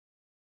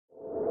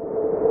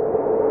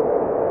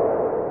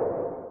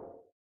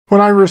When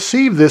I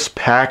received this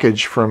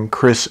package from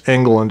Chris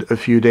England a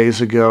few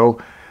days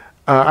ago,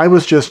 I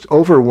was just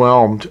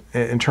overwhelmed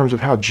in terms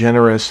of how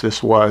generous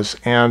this was.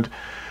 And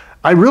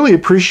I really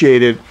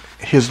appreciated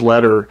his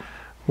letter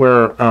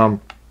where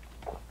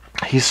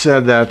he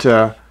said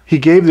that he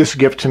gave this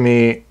gift to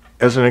me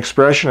as an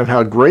expression of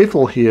how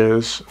grateful he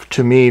is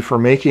to me for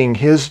making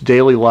his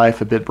daily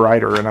life a bit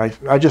brighter. And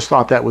I just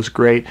thought that was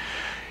great.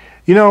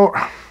 You know,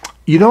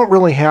 you don't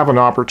really have an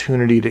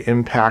opportunity to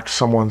impact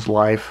someone's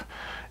life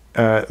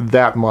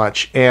that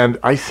much. And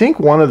I think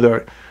one of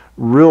the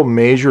real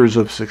measures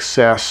of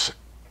success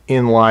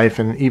in life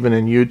and even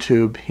in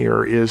YouTube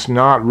here is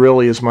not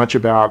really as much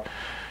about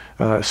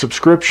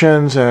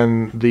subscriptions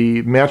and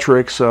the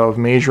metrics of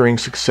measuring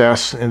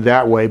success in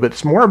that way, but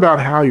it's more about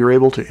how you're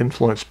able to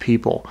influence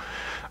people.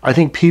 I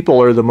think people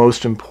are the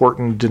most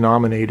important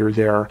denominator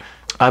there.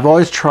 I've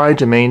always tried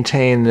to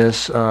maintain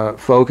this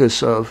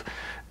focus of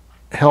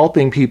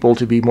helping people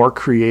to be more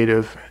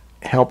creative,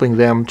 helping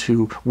them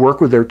to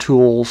work with their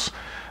tools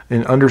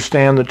and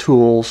understand the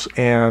tools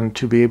and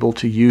to be able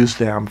to use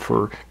them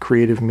for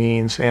creative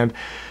means. And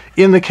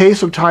in the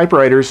case of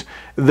typewriters,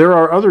 there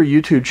are other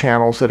YouTube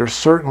channels that are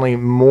certainly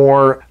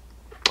more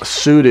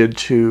suited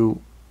to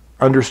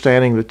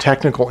understanding the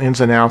technical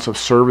ins and outs of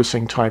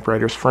servicing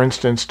typewriters. For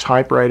instance,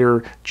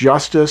 Typewriter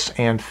Justice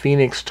and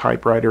Phoenix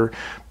Typewriter,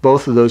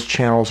 both of those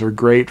channels are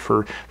great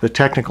for the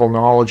technical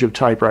knowledge of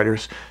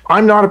typewriters.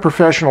 I'm not a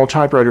professional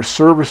typewriter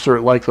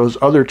servicer like those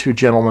other two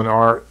gentlemen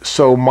are,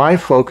 so my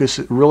focus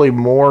really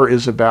more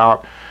is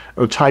about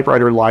a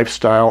typewriter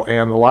lifestyle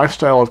and the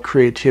lifestyle of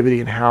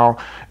creativity and how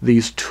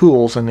these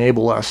tools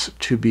enable us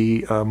to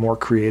be more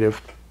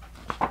creative.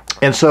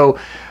 And so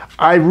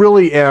I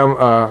really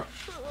am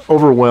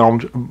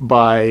overwhelmed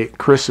by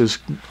Chris's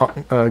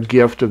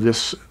gift of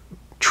this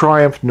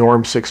Triumph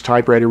Norm 6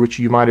 typewriter, which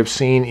you might have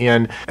seen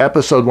in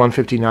episode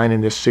 159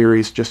 in this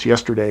series just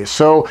yesterday.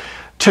 So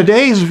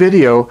today's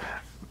video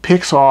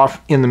picks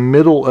off in the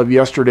middle of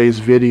yesterday's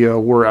video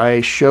where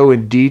I show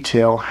in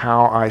detail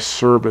how I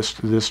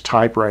serviced this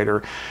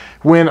typewriter.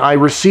 When I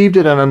received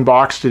it and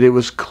unboxed it, it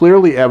was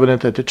clearly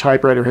evident that the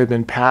typewriter had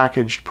been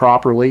packaged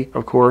properly.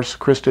 Of course,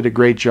 Chris did a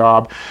great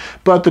job,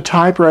 but the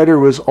typewriter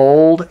was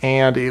old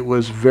and it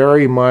was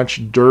very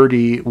much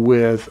dirty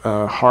with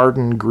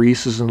hardened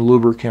greases and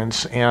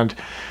lubricants. And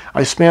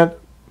I spent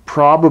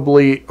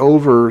probably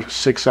over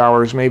 6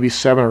 hours, maybe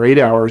 7 or 8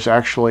 hours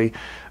actually,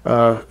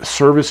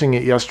 servicing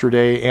it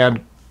yesterday.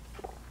 And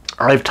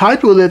I've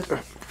typed with it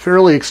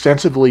fairly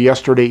extensively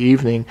yesterday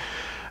evening.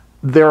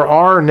 There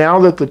are, now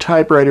that the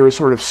typewriter is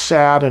sort of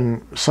sat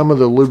and some of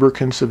the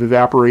lubricants have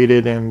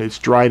evaporated and it's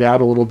dried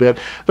out a little bit,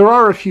 there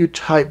are a few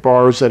type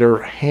bars that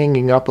are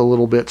hanging up a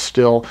little bit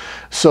still.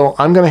 So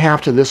I'm going to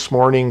have to this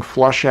morning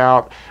flush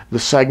out the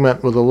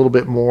segment with a little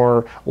bit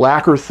more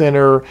lacquer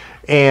thinner.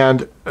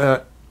 And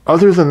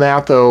other than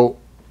that, though,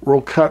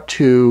 we'll cut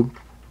to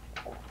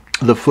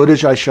the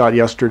footage I shot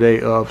yesterday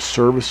of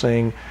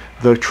servicing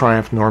the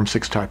Triumph Norm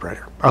 6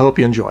 typewriter. I hope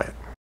you enjoy it.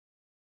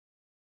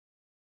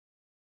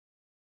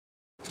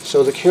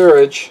 So the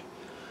carriage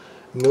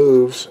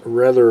moves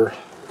rather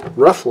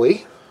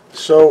roughly.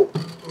 So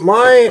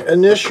my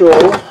initial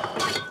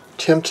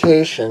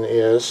temptation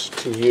is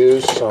to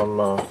use some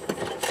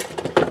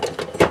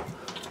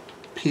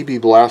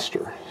PB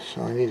Blaster.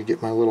 So I need to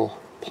get my little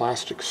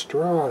plastic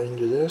straw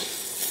into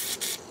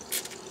this.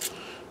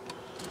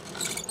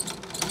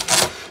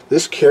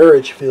 This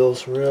carriage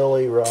feels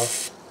really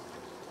rough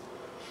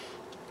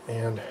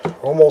and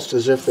almost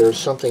as if there's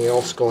something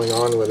else going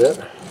on with it.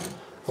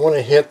 I want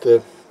to hit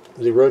the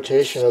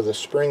rotation of the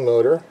spring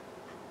motor,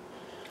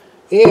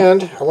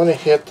 and I want to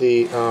hit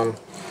the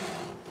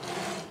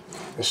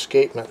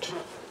escapement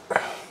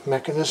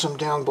mechanism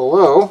down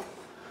below.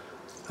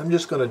 I'm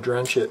just going to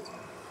drench it.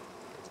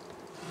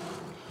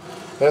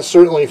 That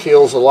certainly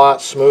feels a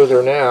lot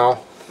smoother now.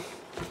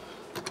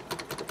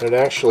 It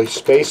actually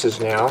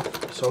spaces now.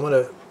 So I'm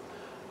going to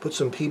put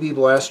some PB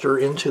Blaster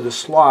into the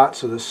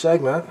slots of the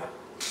segment,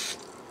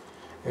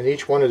 and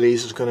each one of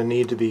these is going to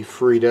need to be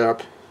freed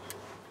up.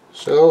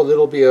 So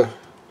it'll be a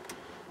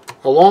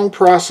long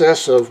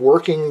process of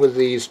working with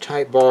these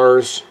type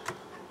bars,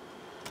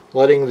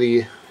 letting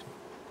the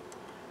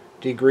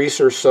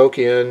degreaser soak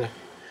in.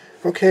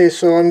 Okay,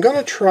 so I'm going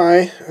to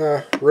try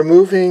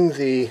removing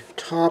the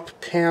top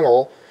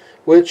panel,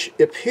 which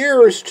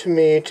appears to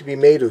me to be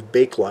made of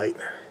bakelite.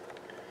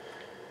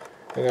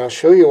 And I'll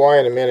show you why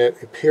in a minute.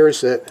 It appears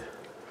that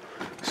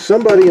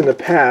somebody in the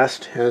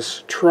past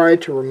has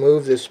tried to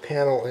remove this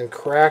panel and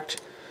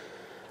cracked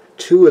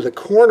two of the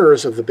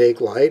corners of the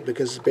bakelite,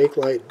 because the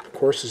bakelite, of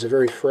course, is a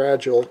very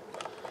fragile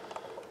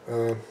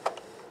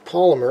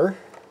polymer.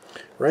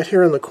 Right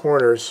here in the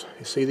corners,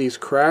 you see these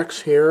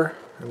cracks here,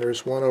 and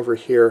there's one over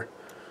here.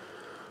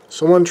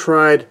 Someone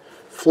tried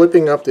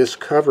flipping up this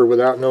cover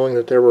without knowing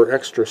that there were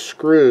extra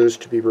screws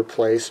to be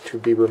replaced, to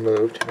be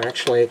removed. And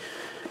actually,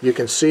 you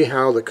can see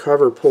how the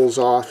cover pulls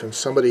off, and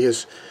somebody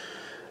has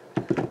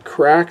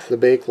cracked the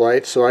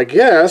bakelite. So I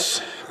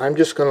guess I'm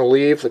just going to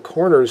leave the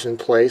corners in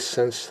place,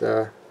 since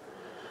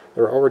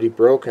They're already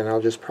broken.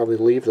 I'll just probably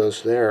leave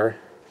those there.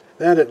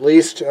 That at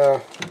least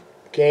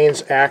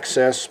gains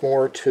access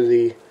more to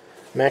the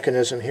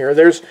mechanism here.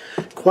 There's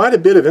quite a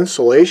bit of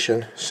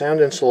insulation, sound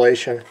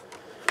insulation,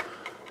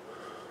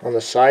 on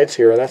the sides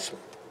here. That's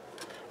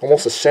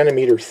almost a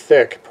centimeter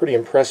thick. Pretty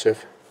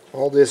impressive.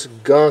 All this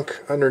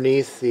gunk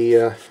underneath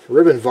the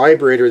ribbon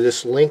vibrator,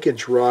 this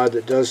linkage rod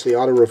that does the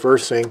auto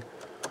reversing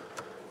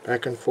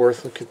back and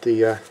forth. Look at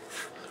the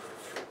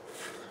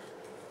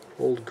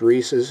old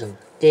greases and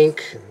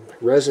ink and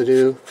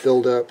residue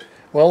buildup.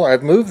 Well,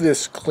 I've moved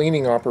this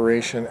cleaning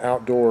operation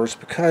outdoors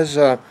because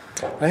I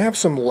have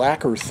some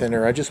lacquer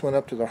thinner. I just went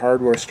up to the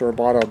hardware store,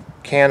 bought a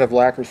can of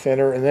lacquer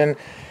thinner, and then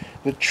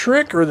the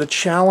trick or the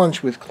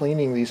challenge with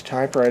cleaning these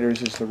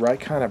typewriters is the right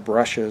kind of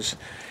brushes.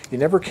 You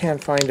never can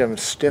find them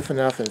stiff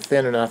enough and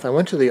thin enough. I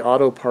went to the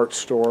auto parts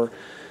store,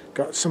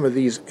 got some of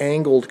these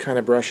angled kind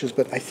of brushes,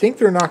 but I think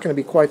they're not going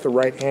to be quite the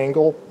right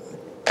angle.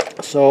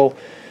 So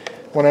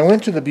when I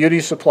went to the beauty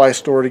supply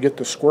store to get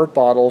the squirt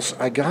bottles,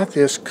 I got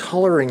this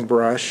coloring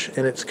brush,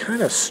 and it's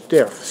kind of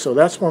stiff. So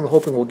that's what I'm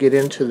hoping will get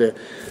into the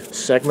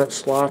segment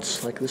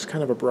slots, like this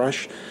kind of a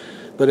brush.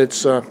 But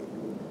it's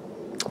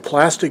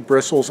plastic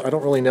bristles. I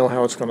don't really know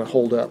how it's going to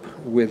hold up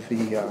with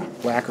the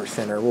lacquer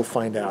thinner. We'll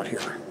find out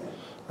here.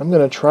 I'm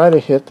going to try to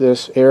hit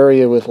this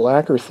area with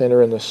lacquer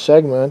thinner in the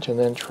segment, and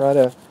then try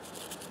to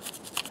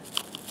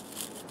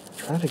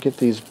get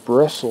these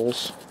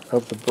bristles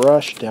of the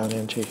brush down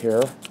into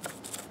here.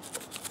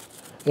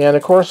 And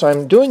of course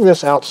I'm doing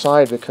this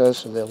outside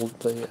because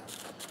the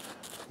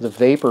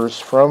vapors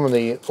from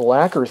the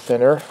lacquer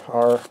thinner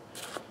are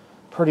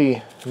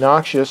pretty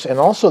noxious, and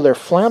also they're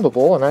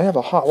flammable, and I have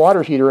a hot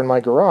water heater in my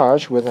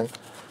garage with an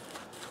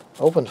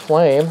open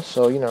flame,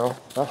 so you know,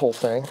 that whole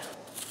thing,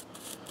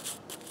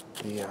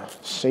 the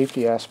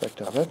safety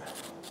aspect of it.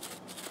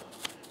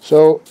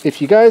 So if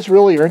you guys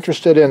really are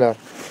interested in a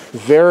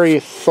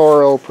very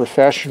thorough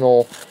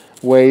professional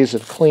ways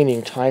of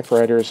cleaning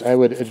typewriters, I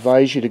would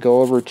advise you to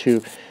go over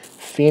to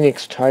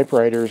Phoenix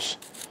Typewriter's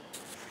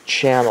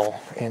channel,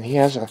 and he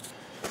has a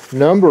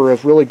number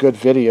of really good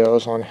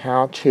videos on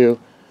how to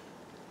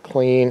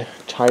clean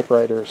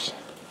typewriters.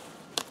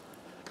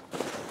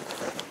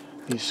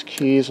 These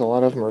keys, a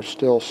lot of them are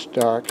still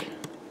stuck.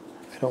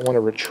 I don't want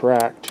to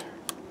retract.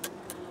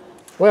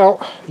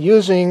 Well,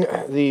 using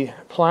the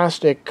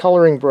plastic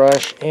coloring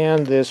brush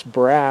and this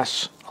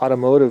brass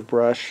automotive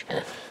brush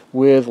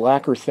with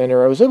lacquer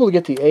thinner, I was able to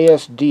get the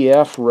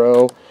ASDF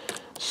row,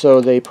 so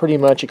they pretty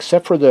much,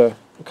 except for a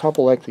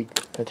couple like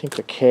I think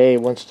the K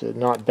wants to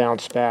not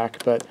bounce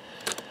back, but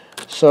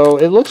so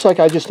it looks like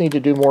I just need to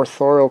do more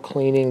thorough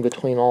cleaning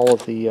between all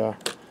of the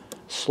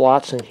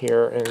slots in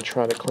here and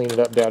try to clean it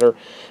up better.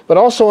 But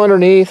also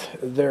underneath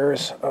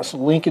there's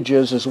some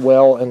linkages as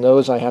well, and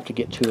those I have to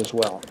get to as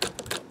well.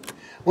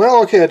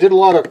 Well, okay, I did a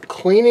lot of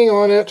cleaning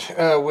on it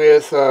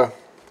with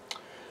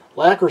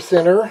lacquer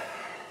thinner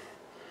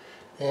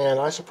and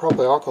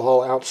isopropyl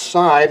alcohol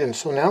outside, and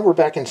so now we're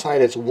back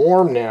inside. It's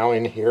warm now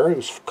in here. It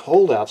was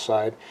cold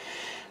outside.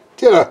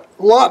 Did a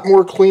lot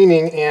more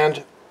cleaning,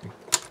 and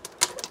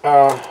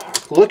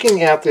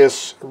looking at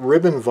this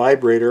ribbon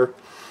vibrator,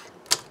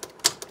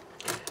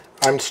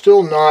 I'm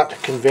still not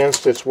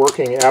convinced it's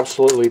working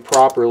absolutely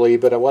properly,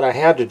 but what I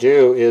had to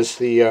do is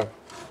the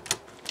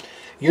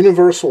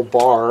universal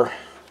bar,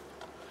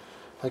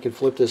 if I could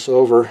flip this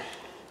over.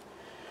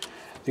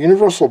 The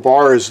universal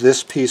bar is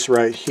this piece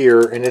right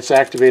here, and it's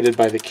activated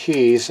by the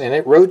keys, and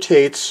it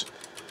rotates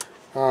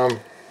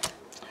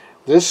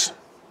this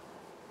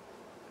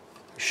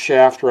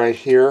shaft right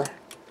here,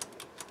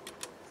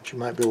 which you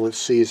might be able to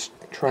see is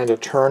trying to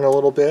turn a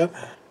little bit.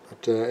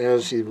 But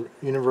as the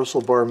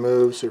universal bar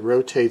moves, it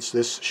rotates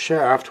this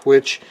shaft,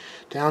 which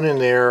down in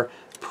there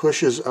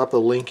pushes up a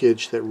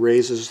linkage that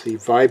raises the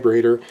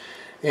vibrator.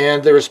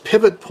 And there's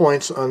pivot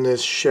points on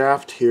this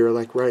shaft here,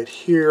 like right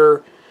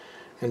here,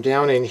 and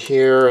down in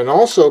here, and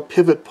also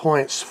pivot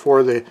points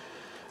for the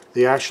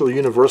actual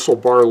universal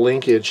bar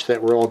linkage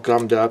that were all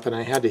gummed up, and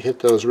I had to hit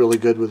those really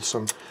good with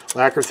some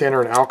lacquer thinner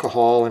and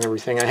alcohol and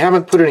everything. I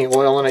haven't put any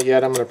oil in it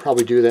yet. I'm going to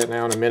probably do that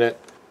now in a minute.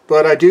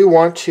 But I do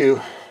want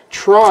to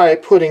try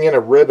putting in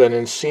a ribbon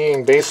and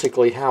seeing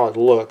basically how it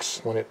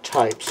looks when it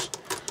types.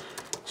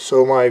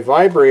 So my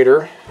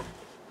vibrator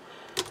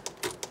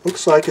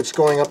looks like it's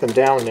going up and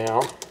down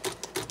now.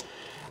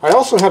 I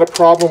also had a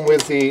problem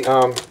with the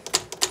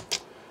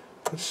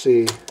let's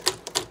see,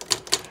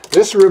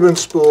 this ribbon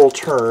spool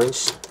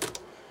turns,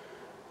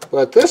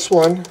 but this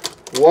one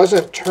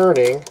wasn't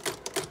turning.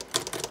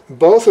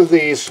 Both of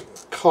these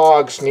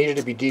cogs needed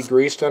to be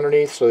degreased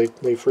underneath so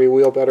they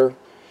freewheel better.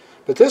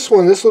 But this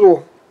one, this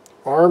little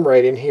arm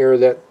right in here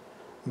that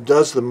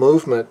does the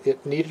movement,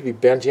 it needed to be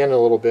bent in a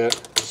little bit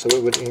so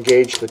it would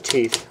engage the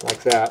teeth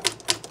like that.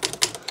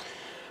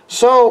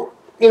 So,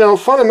 you know,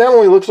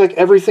 fundamentally it looks like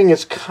everything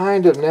is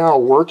kind of now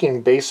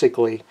working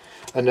basically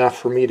enough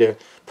for me to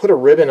put a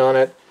ribbon on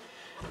it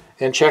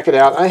and check it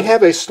out. I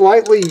have a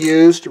slightly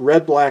used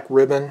red-black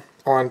ribbon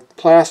on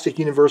plastic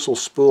universal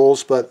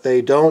spools, but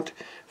they don't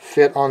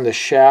fit on the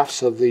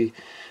shafts of the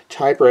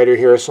typewriter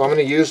here, so I'm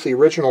going to use the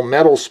original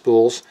metal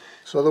spools.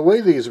 So the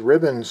way these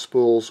ribbon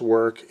spools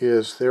work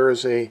is there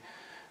is a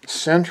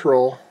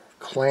central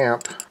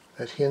clamp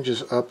that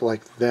hinges up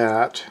like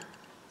that.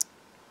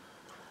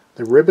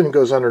 The ribbon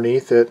goes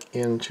underneath it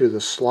into the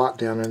slot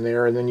down in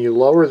there, and then you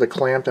lower the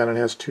clamp down. It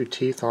has two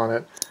teeth on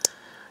it.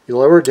 You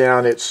lower it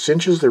down, it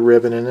cinches the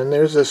ribbon, and then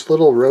there's this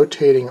little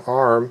rotating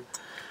arm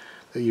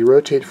that you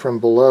rotate from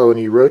below, and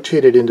you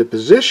rotate it into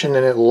position,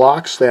 and it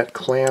locks that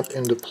clamp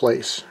into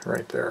place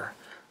right there.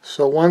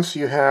 So once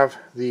you have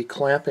the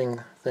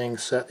clamping thing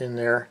set in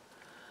there,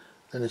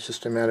 then it's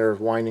just a matter of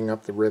winding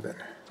up the ribbon.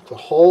 The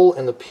hole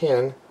and the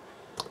pin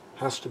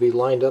has to be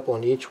lined up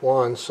on each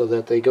one so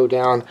that they go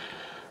down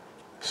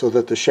so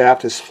that the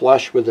shaft is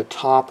flush with the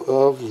top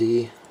of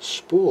the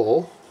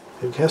spool.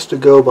 It has to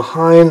go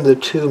behind the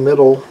two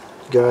middle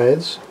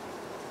guides,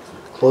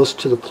 close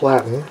to the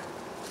platen,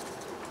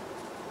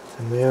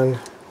 and then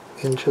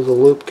into the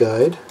loop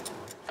guide.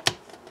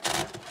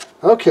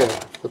 Okay,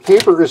 the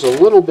paper is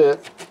a little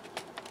bit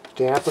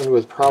dampened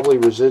with probably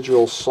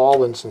residual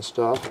solvents and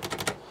stuff.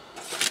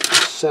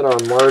 Set our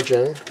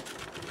margin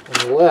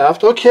on the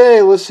left.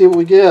 Okay, let's see what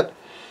we get.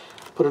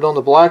 Put it on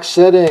the black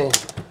setting.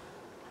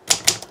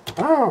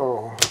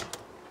 Oh.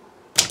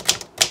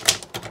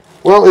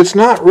 Well, it's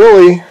not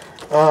really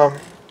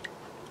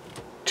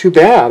too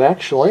bad,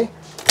 actually.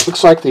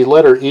 Looks like the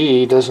letter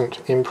E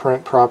doesn't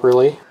imprint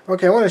properly.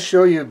 Okay, I want to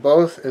show you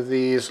both of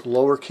these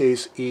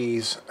lowercase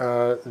e's.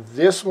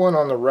 This one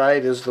on the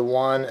right is the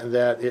one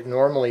that it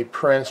normally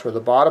prints where the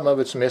bottom of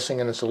it's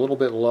missing and it's a little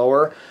bit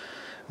lower.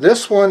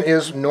 This one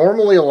is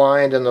normally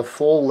aligned and the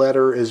full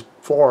letter is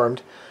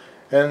formed.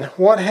 And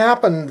what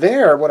happened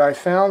there, what I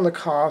found the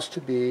cause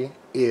to be,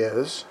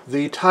 is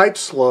the type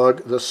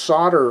slug, the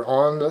solder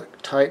on the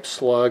type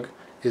slug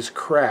is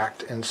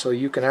cracked, and so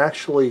you can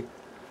actually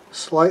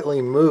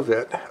slightly move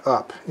it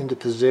up into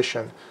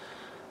position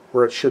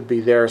where it should be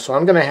there. So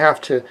I'm going to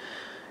have to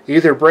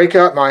either break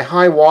out my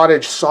high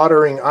wattage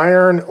soldering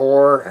iron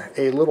or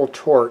a little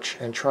torch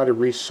and try to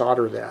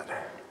resolder that.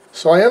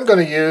 So I am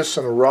going to use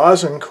some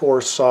rosin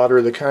core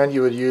solder, the kind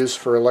you would use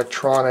for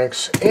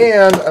electronics,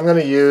 and I'm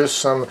going to use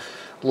some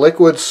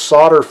liquid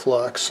solder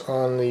flux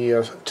on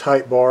the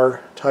type bar,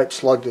 type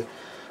slug to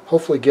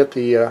hopefully get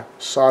the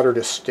solder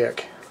to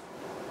stick.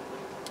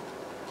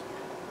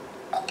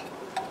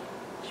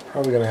 It's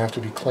probably going to have to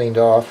be cleaned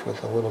off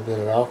with a little bit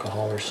of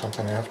alcohol or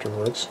something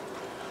afterwards.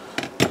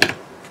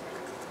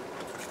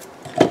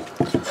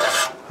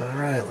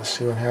 Alright, let's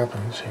see what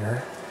happens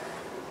here.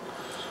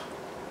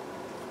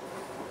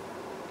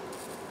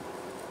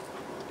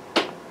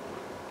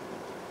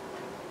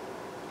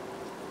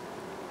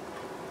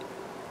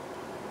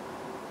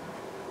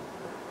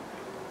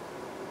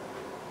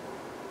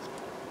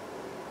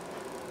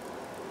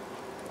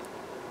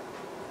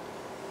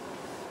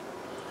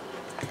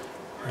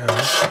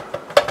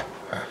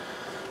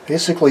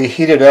 Basically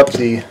heated up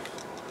the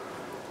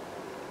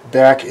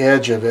back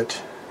edge of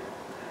it,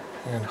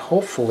 and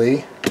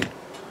hopefully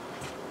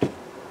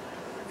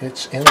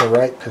it's in the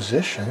right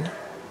position.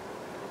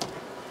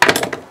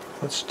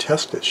 Let's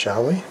test it,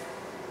 shall we?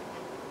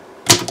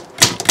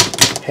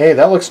 Hey,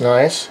 that looks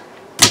nice.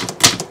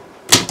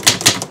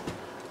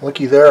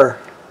 Looky there.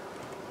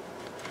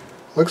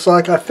 Looks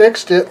like I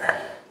fixed it.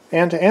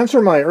 And to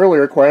answer my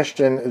earlier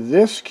question,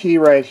 this key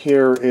right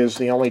here is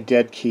the only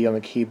dead key on the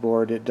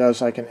keyboard. It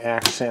does like an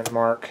accent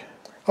mark.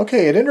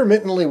 Okay, it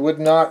intermittently would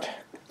not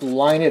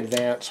line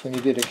advance when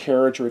you did a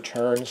carriage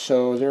return,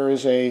 so there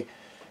is a,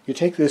 you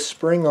take this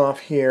spring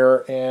off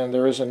here and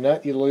there is a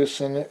nut you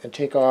loosen and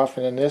take off,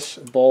 and then this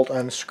bolt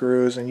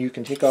unscrews and you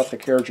can take off the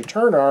carriage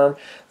return arm,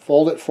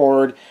 fold it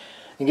forward,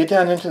 and get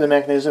down into the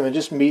mechanism and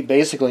just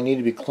basically need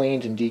to be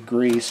cleaned and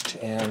degreased,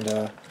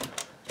 and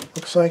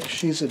looks like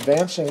she's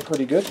advancing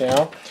pretty good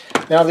now.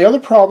 Now the other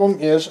problem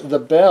is the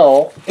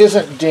bell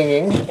isn't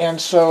dinging, and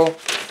so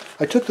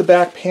I took the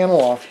back panel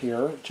off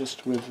here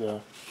just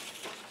with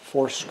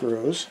 4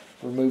 screws.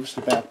 Removes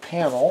the back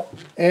panel,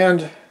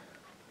 and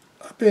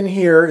up in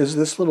here is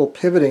this little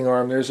pivoting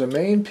arm. There's a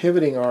main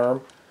pivoting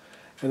arm,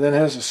 and then it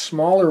has a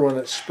smaller one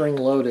that's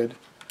spring-loaded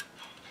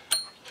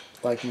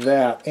like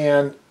that,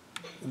 and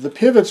the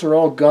pivots are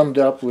all gummed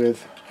up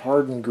with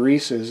hardened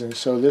greases, and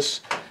so this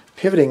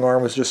pivoting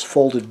arm was just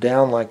folded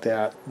down like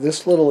that.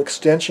 This little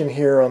extension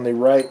here on the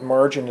right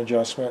margin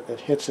adjustment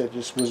that hits it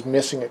just was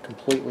missing it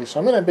completely. So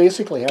I'm going to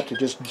basically have to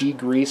just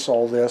degrease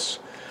all this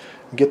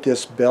and get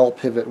this bell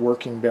pivot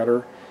working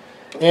better.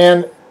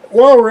 And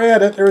while we're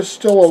at it, there's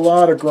still a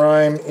lot of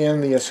grime in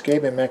the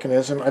escapement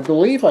mechanism. I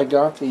believe I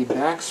got the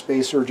back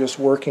spacer just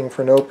working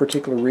for no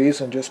particular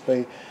reason, just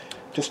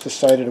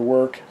decided to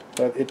work.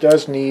 But it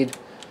does need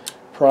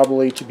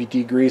probably to be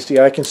degreased.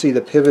 Yeah, I can see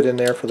the pivot in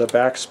there for the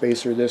back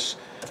spacer. This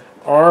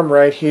arm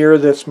right here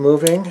that's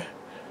moving,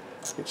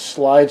 it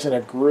slides in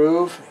a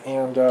groove,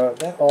 and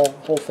that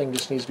whole thing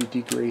just needs to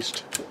be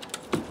degreased.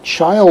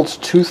 Child's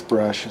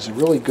toothbrush is a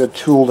really good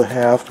tool to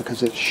have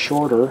because it's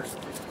shorter,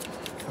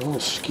 a little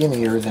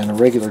skinnier than a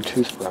regular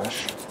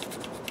toothbrush.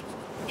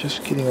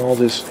 Just getting all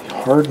this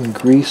hardened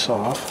grease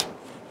off.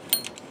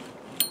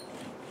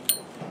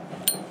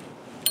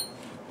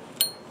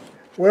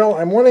 Well,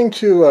 I'm wanting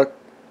to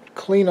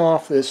clean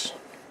off this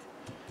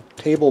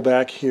table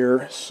back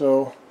here,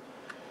 so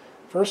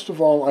first of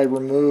all I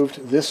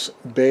removed this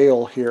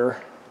bail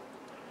here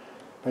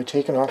by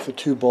taking off the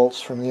 2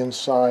 bolts from the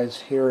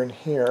insides here and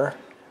here.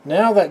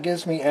 Now that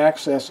gives me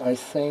access, I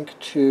think,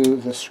 to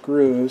the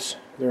screws.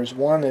 There's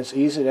one that's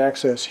easy to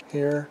access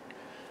here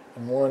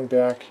and one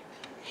back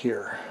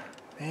here.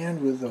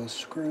 And with those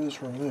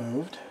screws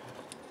removed,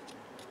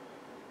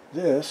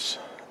 this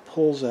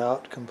pulls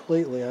out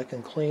completely. I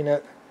can clean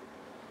it.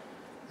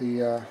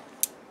 The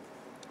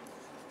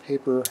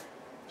paper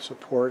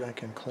support I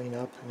can clean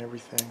up and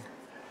everything.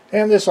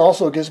 And this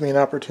also gives me an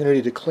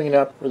opportunity to clean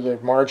up where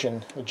the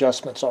margin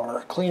adjustments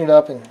are. Clean it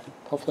up and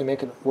hopefully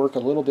make it work a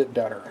little bit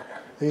better.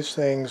 These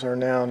things are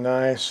now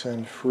nice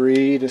and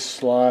free to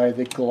slide.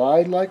 They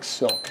glide like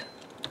silk.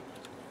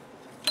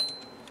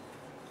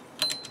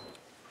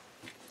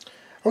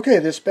 Okay,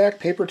 this back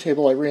paper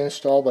table I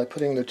reinstalled by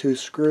putting the 2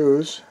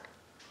 screws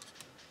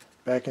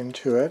back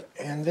into it.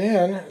 And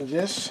then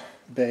this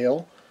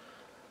bail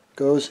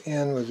goes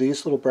in with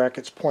these little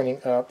brackets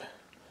pointing up.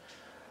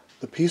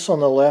 The piece on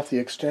the left, the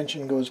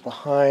extension, goes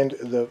behind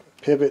the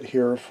pivot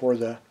here for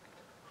the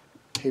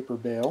paper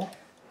bail.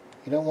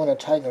 You don't want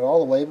to tighten it all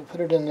the way, but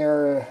put it in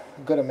there a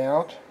good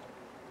amount.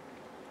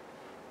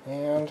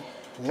 And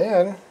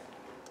then,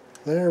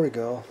 there we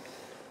go.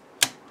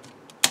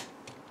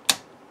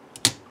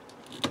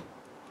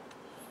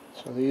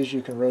 So these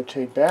you can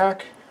rotate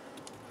back,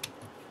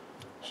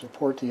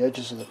 support the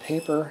edges of the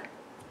paper,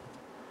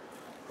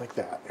 like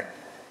that.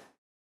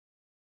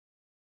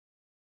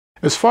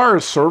 As far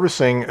as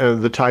servicing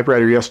the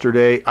typewriter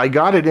yesterday, I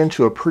got it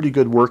into a pretty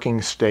good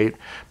working state,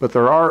 but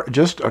there are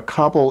just a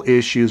couple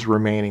issues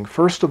remaining.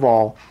 First of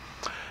all,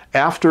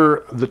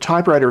 after the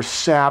typewriter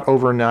sat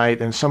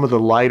overnight and some of the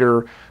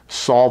lighter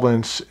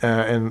solvents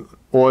and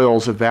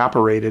oils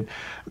evaporated,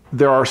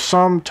 there are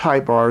some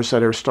type bars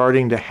that are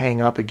starting to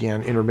hang up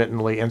again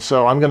intermittently, and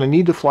so I'm going to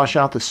need to flush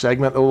out the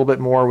segment a little bit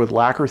more with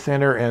lacquer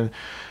thinner and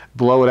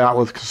blow it out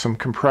with some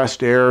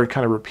compressed air,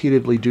 kind of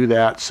repeatedly do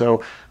that.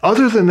 So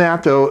other than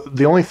that, though,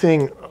 the only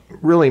thing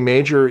really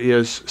major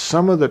is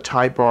some of the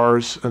type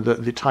bars,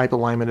 the type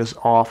alignment is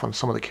off on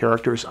some of the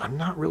characters. I'm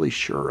not really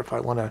sure if I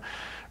want to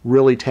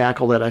really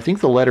tackle that. I think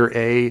the letter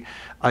A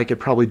I could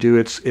probably do.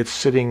 It's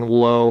sitting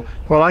low.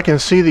 Well, I can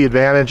see the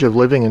advantage of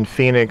living in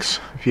Phoenix.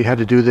 If you had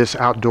to do this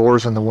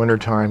outdoors in the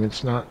wintertime,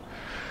 it's not,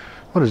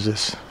 what is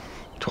this,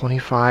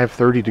 25,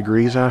 30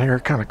 degrees out here,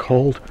 kind of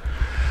cold.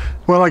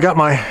 Well, I got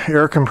my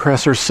air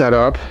compressor set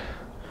up,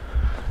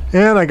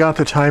 and I got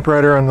the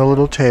typewriter on the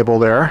little table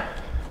there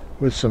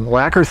with some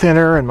lacquer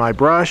thinner and my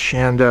brush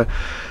and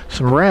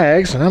some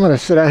rags, and I'm going to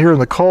sit out here in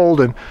the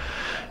cold and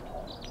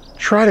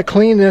try to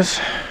clean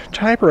this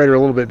typewriter a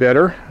little bit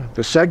better,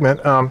 the segment.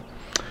 I'm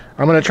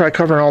going to try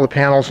covering all the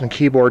panels and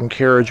keyboard and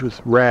carriage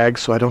with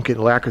rags so I don't get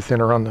lacquer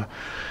thinner on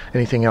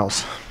anything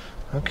else.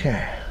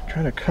 Okay,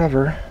 try to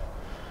cover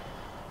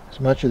as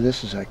much of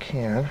this as I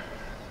can.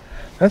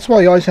 That's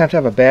why you always have to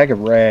have a bag of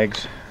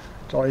rags.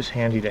 It's always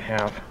handy to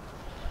have.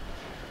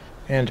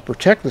 And to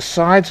protect the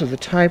sides of the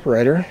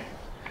typewriter,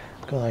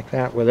 go like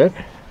that with it.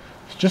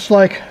 It's just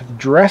like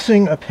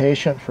dressing a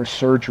patient for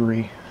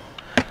surgery.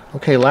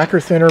 Okay, lacquer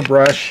thinner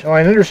brush. Oh,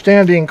 I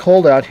understand, being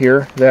cold out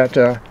here,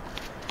 that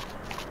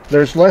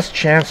there's less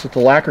chance that the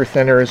lacquer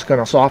thinner is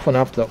going to soften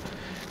up the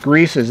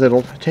greases.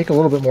 It'll take a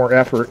little bit more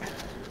effort.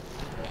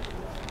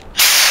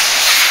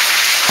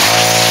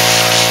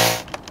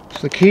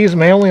 The keys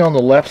mainly on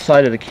the left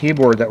side of the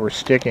keyboard that were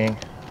sticking,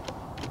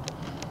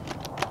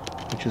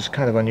 which is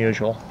kind of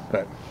unusual,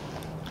 but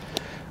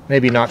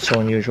maybe not so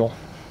unusual.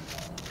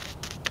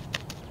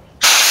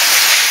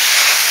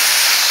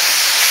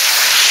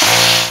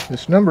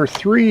 This number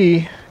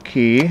 3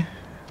 key,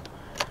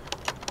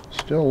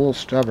 still a little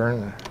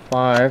stubborn, the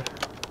 5.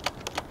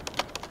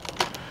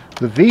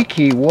 The V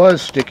key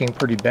was sticking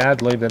pretty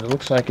badly, but it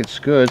looks like it's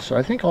good, so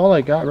I think all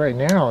I got right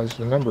now is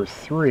the number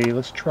 3.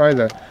 Let's try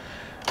the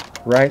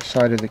right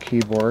side of the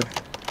keyboard.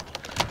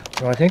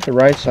 Well, I think the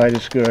right side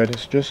is good.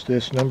 It's just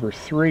this number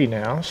 3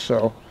 now,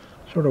 so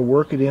sort of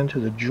work it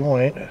into the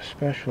joint,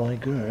 especially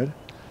good.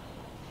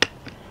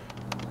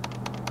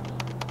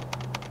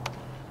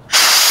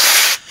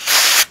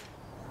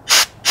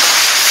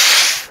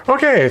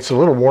 Okay, it's a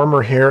little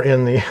warmer here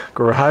in the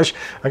garage.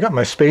 I got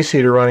my space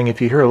heater running. If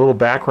you hear a little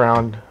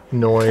background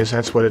noise,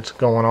 that's what it's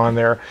going on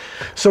there.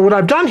 So what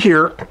I've done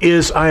here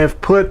is I have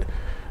put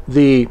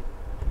the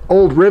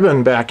old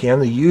ribbon back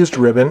in, the used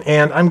ribbon,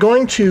 and I'm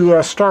going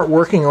to start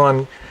working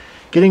on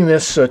getting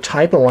this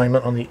type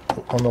alignment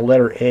on the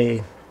letter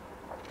A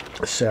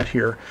set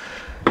here.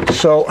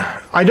 So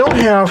I don't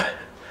have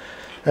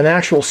an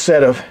actual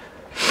set of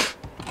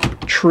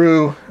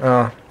true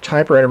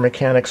typewriter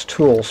mechanics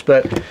tools,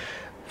 but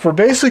for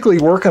basically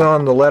working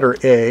on the letter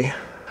A,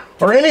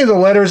 or any of the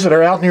letters that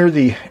are out near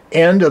the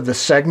end of the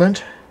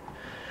segment,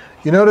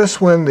 you notice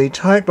when the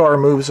type bar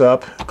moves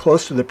up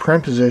close to the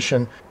print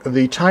position,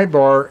 the type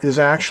bar is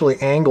actually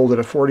angled at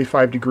a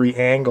 45-degree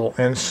angle.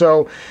 And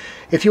so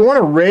If you want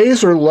to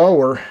raise or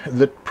lower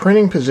the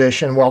printing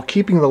position while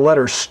keeping the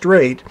letter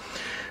straight,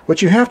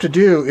 what you have to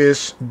do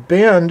is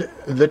bend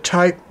the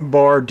type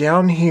bar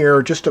down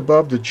here just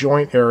above the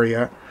joint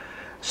area.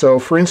 So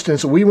for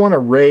instance, we want to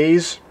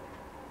raise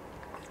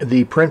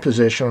the print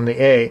position on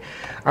the A.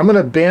 I'm going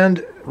to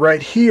bend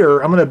right here,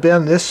 I'm going to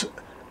bend this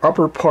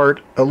upper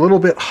part a little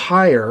bit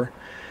higher.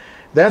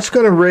 That's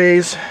going to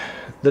raise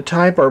the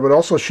type bar, but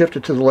also shift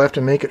it to the left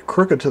and make it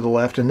crooked to the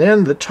left. And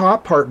then the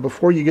top part,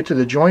 before you get to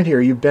the joint here,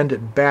 you bend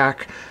it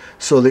back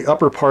so the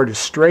upper part is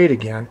straight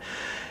again.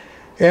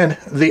 And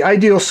the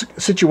ideal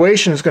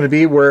situation is going to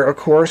be where, of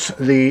course,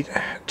 the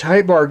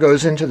type bar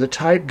goes into the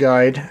type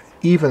guide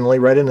evenly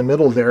right in the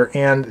middle there,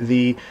 and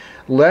the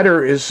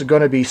letter is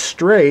going to be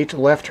straight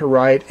left to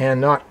right and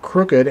not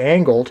crooked,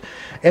 angled,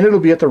 and it'll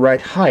be at the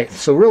right height.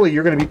 So really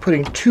you're going to be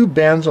putting two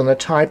bends on the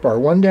type bar,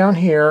 one down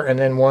here and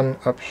then one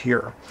up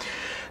here.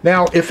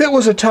 Now if it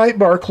was a type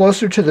bar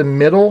closer to the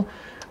middle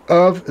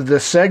of the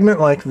segment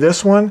like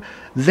this one,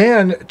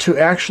 then to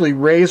actually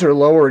raise or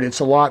lower it, it's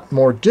a lot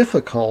more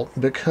difficult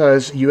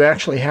because you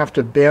actually have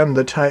to bend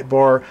the type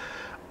bar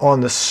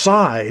on the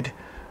side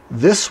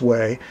this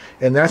way,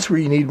 and that's where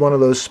you need one of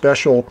those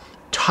special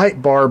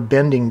type bar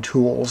bending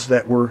tools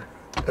that were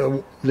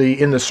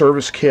in the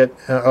service kit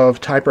of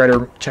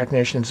typewriter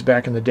technicians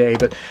back in the day.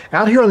 But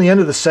out here on the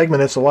end of the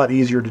segment, it's a lot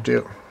easier to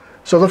do.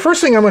 So the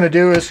first thing I'm going to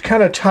do is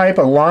kind of type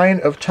a line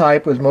of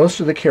type with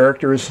most of the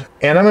characters,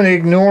 and I'm going to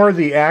ignore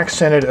the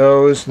accented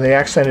O's and the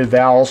accented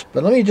vowels,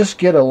 but let me just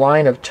get a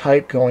line of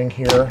type going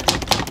here.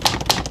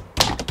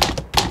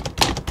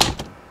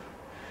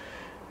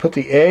 Put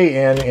the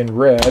A in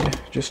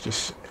red just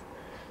to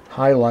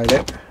highlight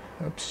it.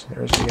 Oops,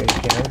 there's the A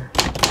again.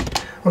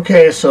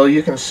 Okay, so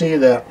you can see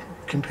that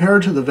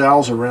compared to the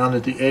vowels around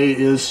it, the A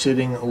is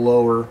sitting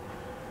lower.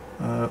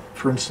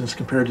 For instance,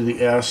 compared to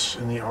the S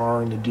and the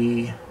R and the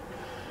D.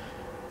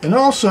 And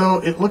also,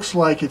 it looks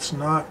like it's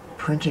not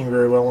printing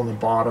very well on the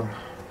bottom.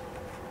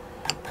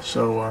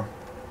 So, I'm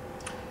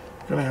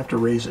going to have to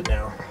raise it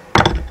now.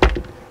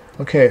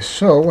 Okay,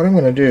 so what I'm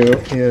going to do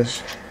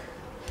is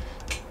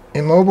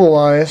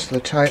immobilize the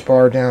type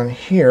bar down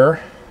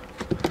here,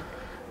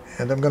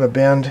 and I'm going to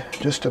bend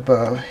just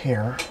above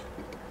here.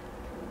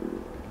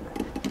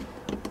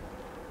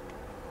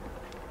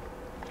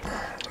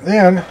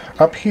 Then,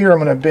 up here, I'm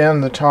going to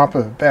bend the top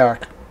of it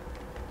back.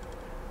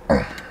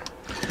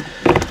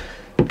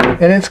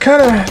 And it's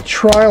kind of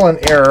trial and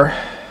error.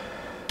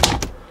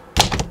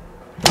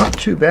 Not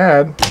too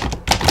bad.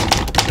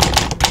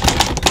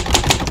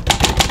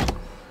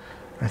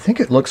 I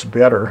think it looks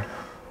better.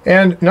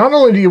 And not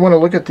only do you want to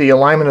look at the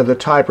alignment of the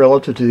type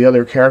relative to the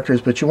other characters,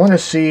 but you want to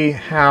see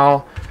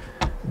how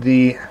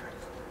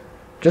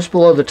just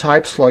below the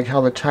type slug,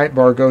 how the type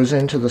bar goes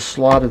into the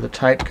slot of the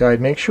type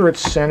guide. Make sure it's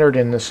centered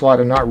in the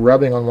slot and not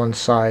rubbing on one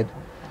side.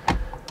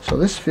 So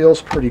this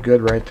feels pretty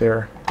good right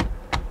there.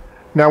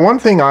 Now, one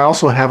thing I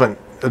also haven't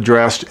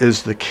addressed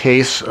is the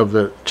case of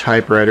the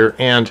typewriter,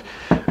 and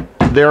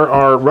there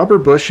are rubber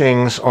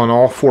bushings on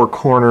all four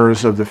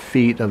corners of the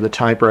feet of the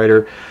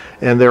typewriter,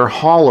 and they're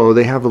hollow.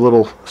 They have a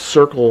little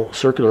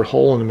circular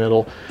hole in the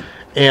middle,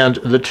 and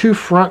the two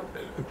front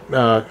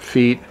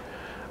feet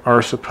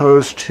are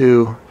supposed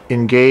to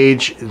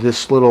engage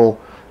this little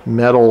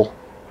metal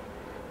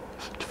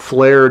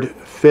flared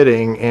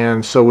fitting,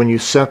 and so when you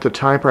set the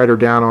typewriter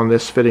down on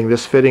this fitting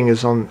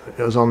is on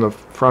the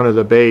front of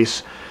the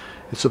base.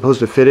 It's supposed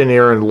to fit in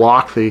here and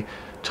lock the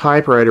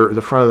typewriter,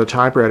 the front of the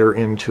typewriter,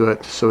 into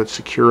it so it's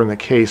secure in the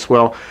case.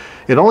 Well,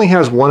 it only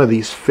has one of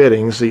these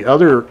fittings. The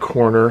other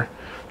corner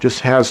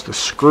just has the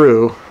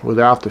screw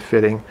without the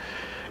fitting,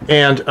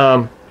 and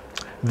of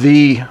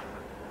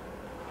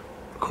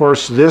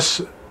course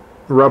this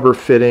rubber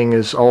fitting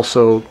is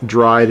also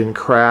dried and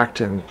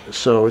cracked, and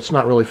so it's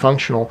not really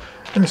functional.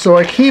 And so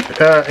I keep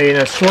an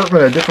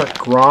assortment of different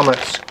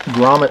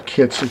grommet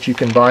kits that you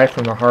can buy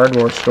from the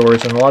hardware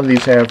stores, and a lot of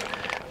these have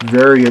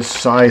various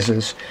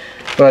sizes.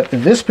 But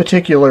this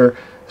particular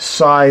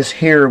size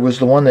here was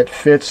the one that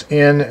fits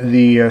in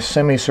the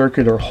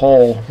semicircular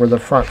hole where the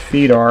front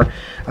feet are.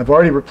 I've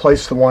already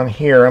replaced the one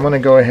here. I'm going to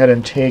go ahead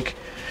and take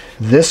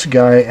this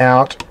guy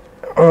out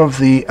of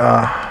the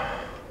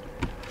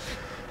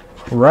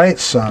right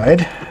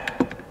side,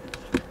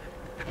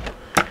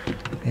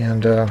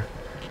 and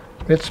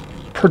it's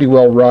pretty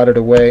well rotted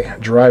away,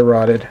 dry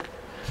rotted.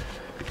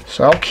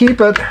 So I'll keep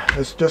it.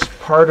 It's just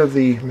part of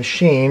the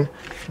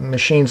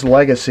machine's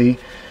legacy,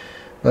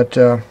 but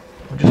I'm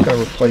just going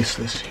to replace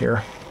this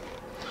here.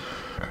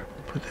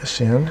 Put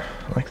this in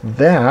like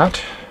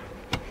that.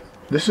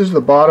 This is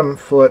the bottom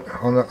foot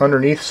on the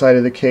underneath side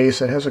of the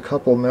case. It has a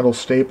couple metal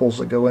staples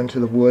that go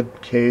into the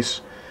wood case,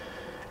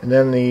 and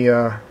then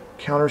the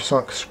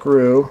countersunk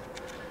screw,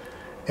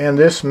 and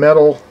this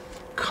metal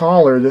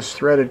collar, this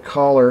threaded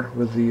collar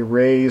with the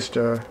raised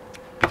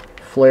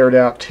flared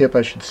out tip,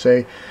 I should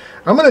say.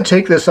 I'm going to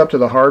take this up to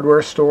the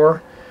hardware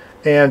store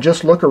and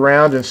just look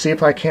around and see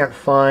if I can't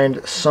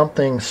find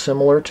something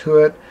similar to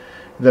it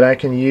that I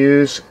can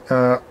use.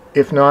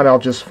 If not, I'll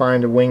just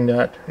find a wing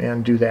nut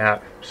and do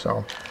that.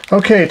 So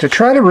Okay, to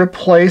try to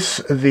replace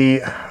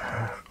the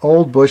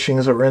old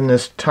bushings that were in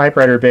this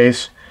typewriter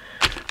base,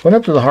 went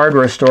up to the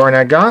hardware store and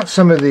I got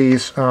some of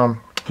these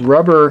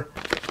rubber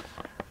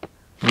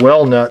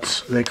well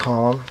nuts, they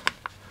call them,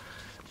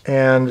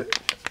 and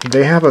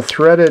they have a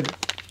threaded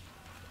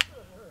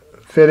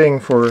fitting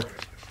for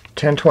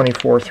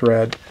 1024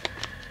 thread,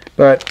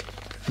 but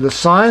the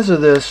size of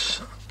this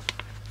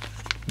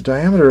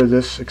diameter of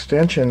this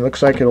extension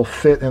looks like it'll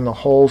fit in the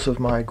holes of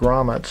my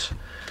grommets,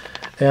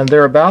 and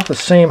they're about the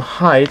same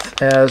height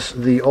as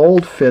the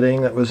old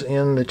fitting that was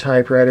in the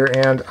typewriter.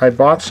 And I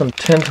bought some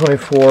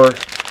 1024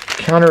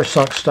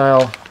 countersunk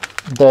style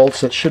bolts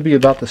that should be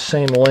about the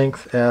same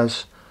length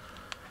as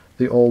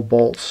the old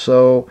bolts,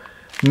 so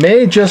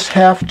may just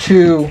have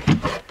to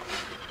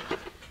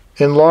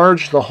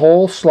enlarge the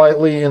hole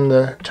slightly in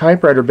the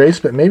typewriter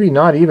base, but maybe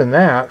not even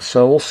that,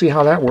 so we'll see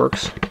how that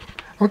works.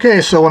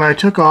 Okay, so when I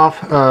took off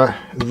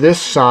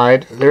this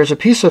side, there's a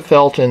piece of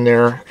felt in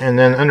there, and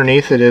then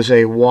underneath it is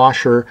a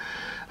washer.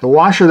 The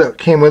washer that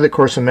came with it, of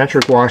course, a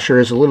metric washer,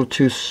 is a little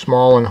too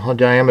small in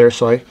diameter,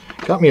 so I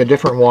got me a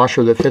different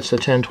washer that fits the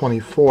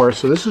 1024.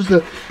 So this is the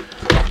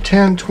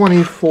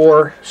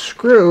 1024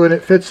 screw, and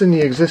it fits in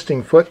the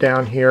existing foot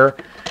down here.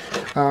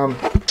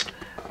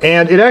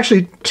 And it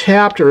actually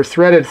tapped or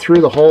threaded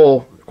through the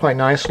hole quite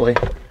nicely.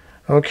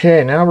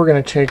 Okay, now we're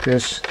going to take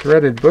this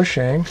threaded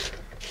bushing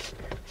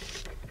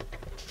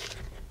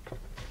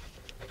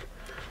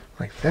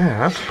like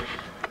that,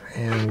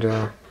 and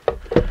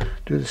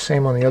do the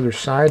same on the other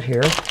side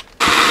here.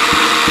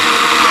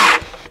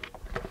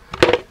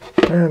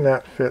 And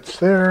that fits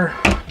there,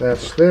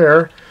 that's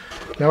there.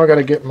 Now I got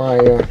to get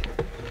my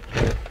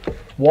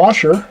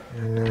washer,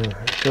 and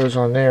it goes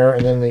on there,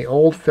 and then the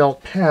old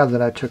felt pad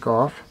that I took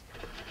off.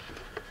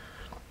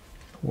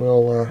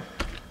 We'll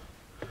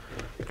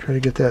try to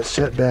get that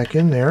set back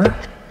in there.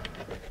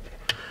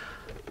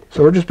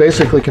 So we're just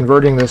basically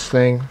converting this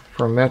thing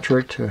from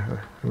metric to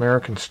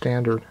American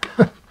standard.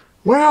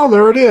 Well,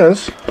 there it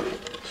is.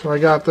 So I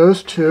got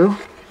those two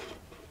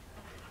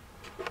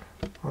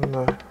on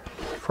the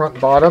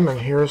front bottom, and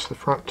here's the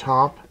front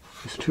top.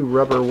 These two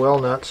rubber well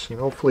nuts, and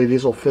hopefully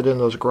these will fit in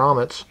those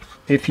grommets.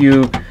 If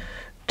you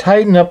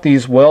tighten up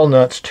these well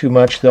nuts too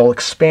much, they'll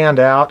expand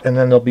out and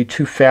then they'll be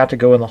too fat to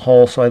go in the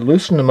hole. So I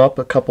loosened them up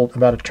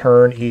about a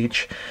turn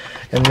each,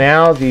 and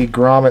now the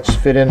grommets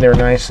fit in there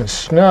nice and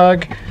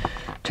snug.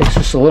 Takes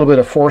just a little bit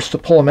of force to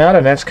pull them out,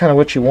 and that's kind of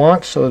what you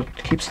want, so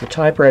it keeps the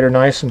typewriter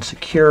nice and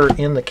secure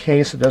in the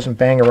case. It doesn't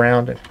bang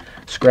around and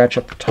scratch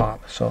up the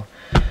top. So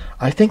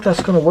I think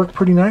that's going to work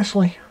pretty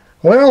nicely.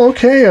 Well,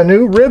 okay, a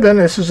new ribbon.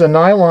 This is a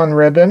nylon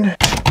ribbon.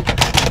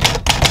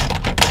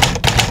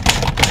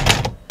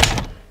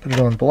 Put it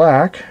on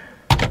black.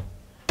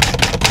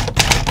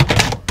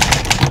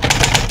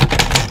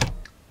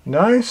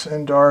 Nice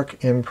and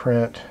dark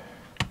imprint.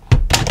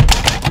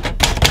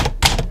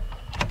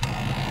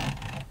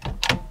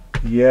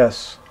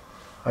 Yes,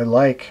 I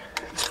like.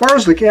 As far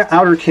as the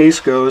outer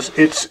case goes,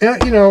 it's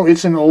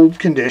it's in old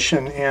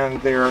condition,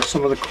 and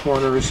some of the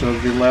corners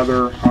of the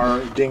leather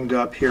are dinged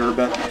up here,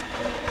 but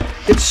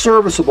it's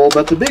serviceable.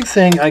 But the big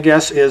thing, I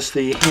guess, is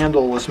the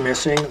handle was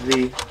missing.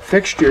 The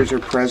fixtures are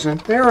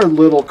present. They're a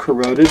little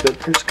corroded, but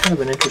there's kind of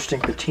an interesting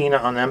patina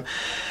on them.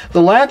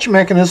 The latch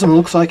mechanism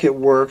looks like it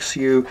works.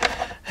 You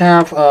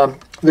have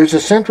there's a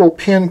central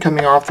pin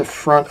coming off the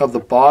front of the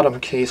bottom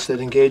case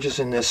that engages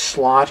in this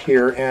slot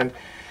here, and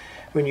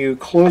when you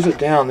close it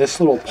down, this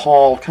little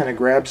pawl kind of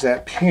grabs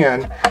that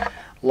pin,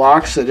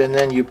 locks it, and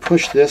then you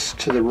push this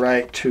to the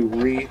right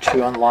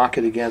to unlock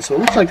it again. So it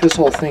looks like this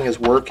whole thing is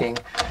working.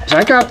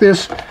 I got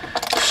this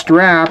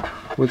strap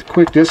with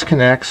quick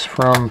disconnects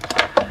from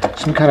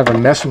some kind of a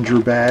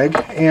messenger bag,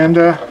 and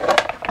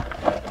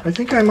I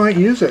think I might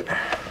use it.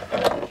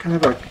 Kind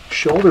of a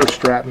shoulder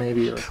strap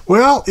maybe.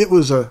 Well, it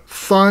was a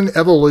fun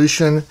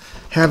evolution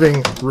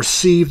having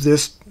received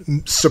this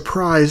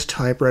surprise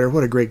typewriter.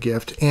 What a great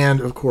gift.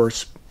 And of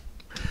course,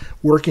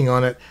 working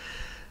on it.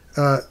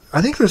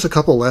 I think there's a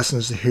couple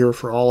lessons here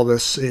for all of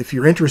us. If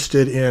you're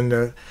interested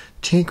in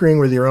tinkering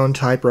with your own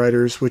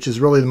typewriters, which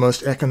is really the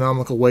most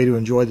economical way to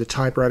enjoy the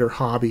typewriter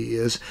hobby,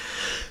 is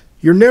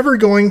you're never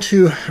going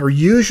to, or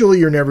usually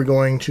you're never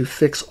going to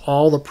fix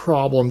all the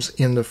problems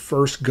in the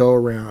first go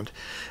around,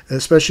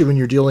 especially when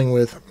you're dealing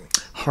with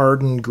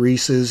hardened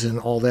greases and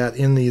all that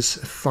in these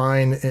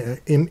fine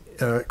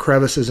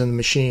crevices in the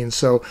machine.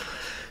 So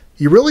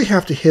you really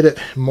have to hit it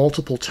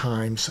multiple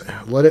times,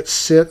 let it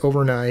sit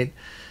overnight,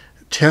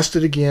 test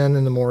it again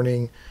in the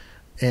morning,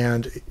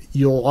 and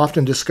you'll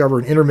often discover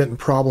an intermittent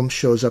problem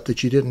shows up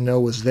that you didn't know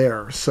was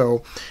there.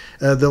 So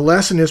the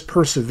lesson is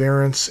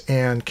perseverance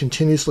and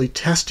continuously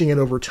testing it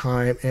over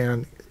time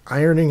and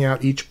ironing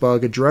out each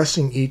bug,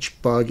 addressing each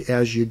bug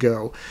as you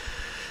go.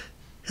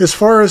 As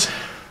far as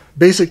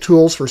basic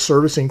tools for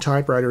servicing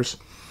typewriters,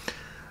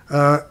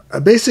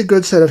 a basic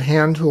good set of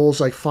hand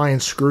tools like fine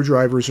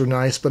screwdrivers are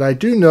nice, but I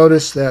do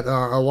notice that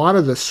a lot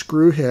of the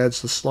screw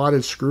heads, the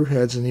slotted screw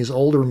heads in these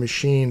older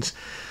machines,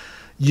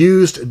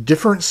 used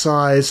different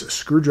size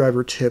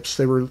screwdriver tips.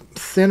 They were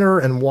thinner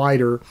and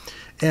wider,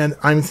 And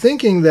I'm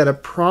thinking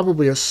that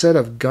probably a set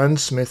of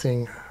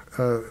gunsmithing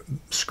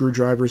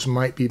screwdrivers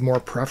might be more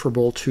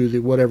preferable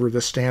to whatever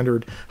the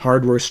standard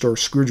hardware store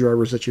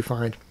screwdrivers that you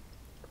find,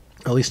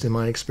 at least in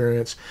my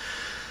experience.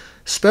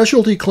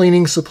 Specialty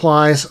cleaning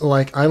supplies,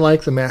 I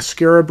like the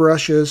mascara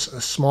brushes,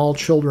 a small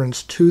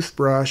children's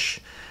toothbrush,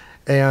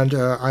 and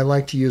I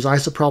like to use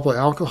isopropyl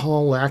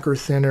alcohol, lacquer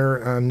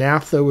thinner,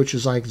 naphtha, which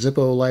is like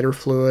Zippo lighter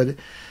fluid.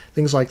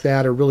 Things like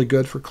that are really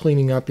good for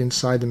cleaning up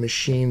inside the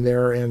machine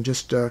there. And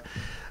just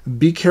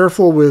be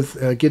careful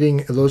with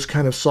getting those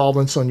kind of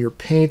solvents on your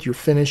paint, your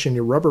finish, and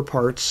your rubber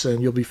parts,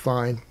 and you'll be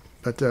fine.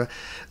 But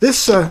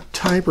this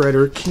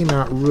typewriter came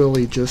out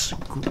really just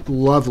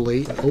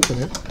lovely. Open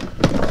it.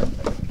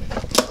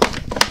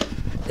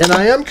 And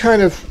I am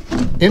kind of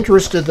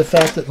interested in the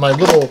fact that my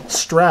little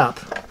strap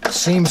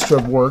seems to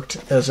have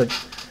worked as a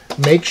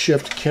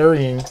makeshift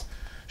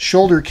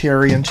shoulder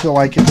carry until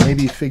I can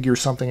maybe figure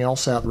something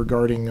else out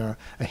regarding a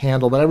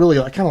handle. But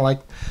I kind of like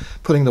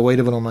putting the weight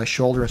of it on my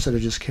shoulder instead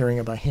of just carrying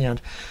it by hand.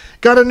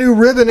 Got a new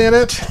ribbon in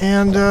it,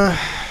 and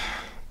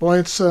boy,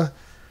 it's a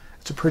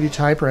pretty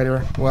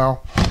typewriter.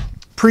 Well,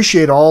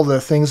 appreciate all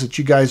the things that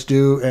you guys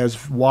do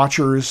as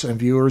watchers and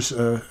viewers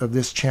of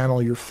this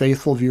channel, your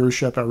faithful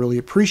viewership. I really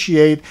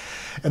appreciate,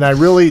 and I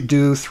really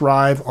do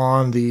thrive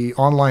on the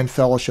online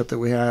fellowship that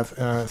we have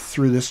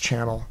through this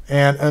channel.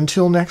 And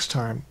until next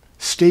time,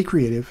 stay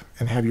creative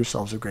and have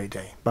yourselves a great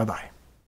day. Bye-bye.